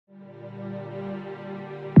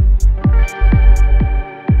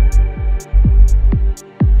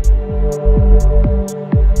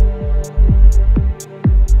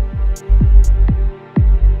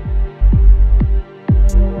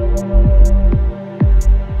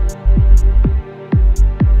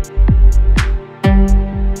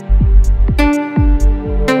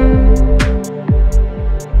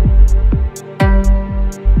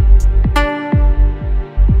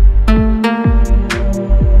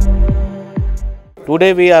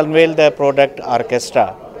Today we unveil the product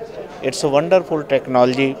Orchestra. It's a wonderful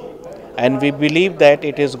technology and we believe that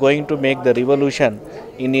it is going to make the revolution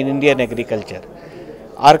in Indian agriculture.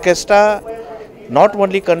 Orchestra not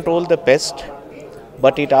only control the pest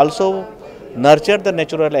but it also nurture the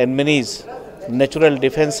natural enemies, natural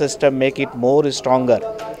defense system make it more stronger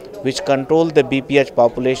which control the BPH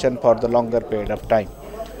population for the longer period of time.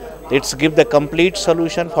 It's give the complete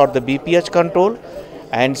solution for the BPH control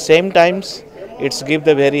and same times it's give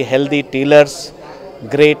the very healthy tillers,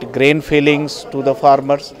 great grain fillings to the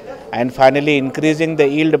farmers and finally increasing the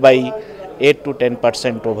yield by 8 to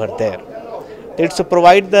 10% over there. It's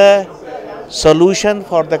provide the solution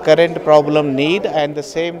for the current problem need and the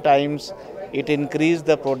same times it increase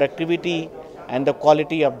the productivity and the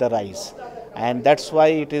quality of the rice and that's why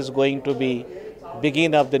it is going to be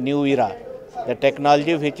begin of the new era. The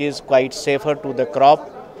technology which is quite safer to the crop,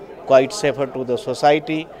 quite safer to the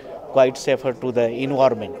society, quite safer to the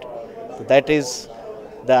environment. So that is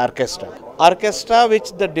the Orchestra. Orchestra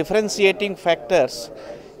which the differentiating factors,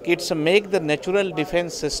 it's make the natural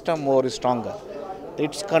defense system more stronger.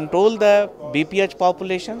 It's control the BPH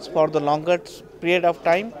populations for the longer period of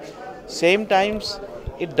time. Same times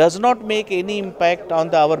it does not make any impact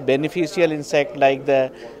on our beneficial insect like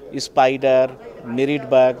the spider, mirid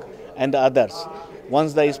bug and the others.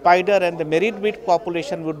 Once the spider and the mirid bee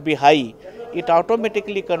population would be high, it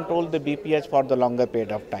automatically control the BPH for the longer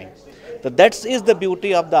period of time. So that is the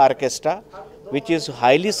beauty of the Orchestra, which is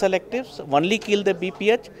highly selective, only kill the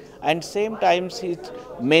BPH and same times it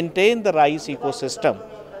maintain the rice ecosystem,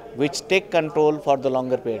 which take control for the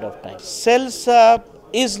longer period of time. Cells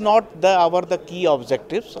is not the key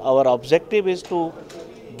objectives. Our objective is to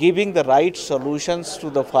giving the right solutions to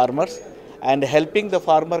the farmers and helping the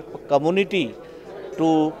farmer community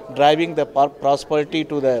to driving the prosperity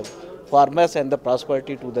to the farmers and the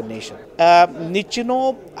prosperity to the nation.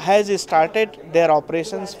 Nichino has started their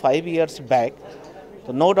operations 5 years back.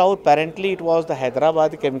 So no doubt, apparently it was the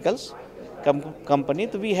Hyderabad chemicals company.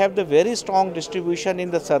 So we have the very strong distribution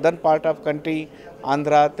in the southern part of country,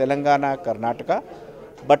 Andhra, Telangana, Karnataka.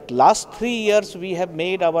 But last 3 years we have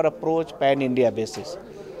made our approach pan-India basis.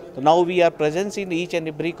 So now we are present in each and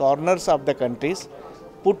every corners of the countries.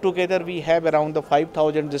 Put together we have around the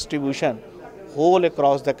 5,000 distribution whole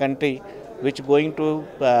across the country, which going to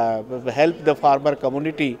help the farmer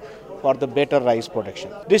community for the better rice production.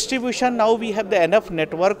 Distribution, now we have the enough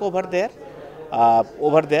network over there.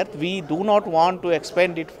 We do not want to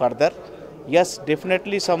expand it further. Yes,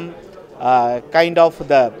 definitely some kind of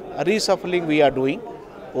the reshuffling we are doing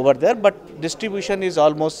over there, but distribution is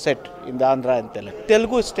almost set in the Andhra and Telangana.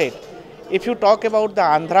 Telugu state, if you talk about the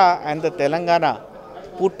Andhra and the Telangana,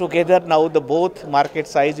 put together now the both market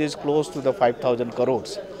size is close to the 5,000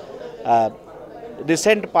 crores.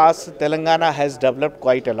 Recent past Telangana has developed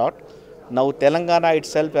quite a lot. Now Telangana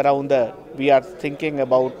itself around we are thinking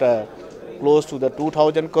about close to the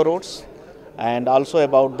 2,000 crores and also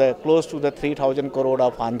about the close to the 3,000 crore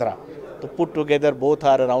of Andhra. To put together both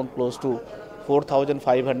are around close to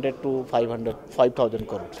 4,500 to 5,000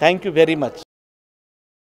 crores. Thank you very much.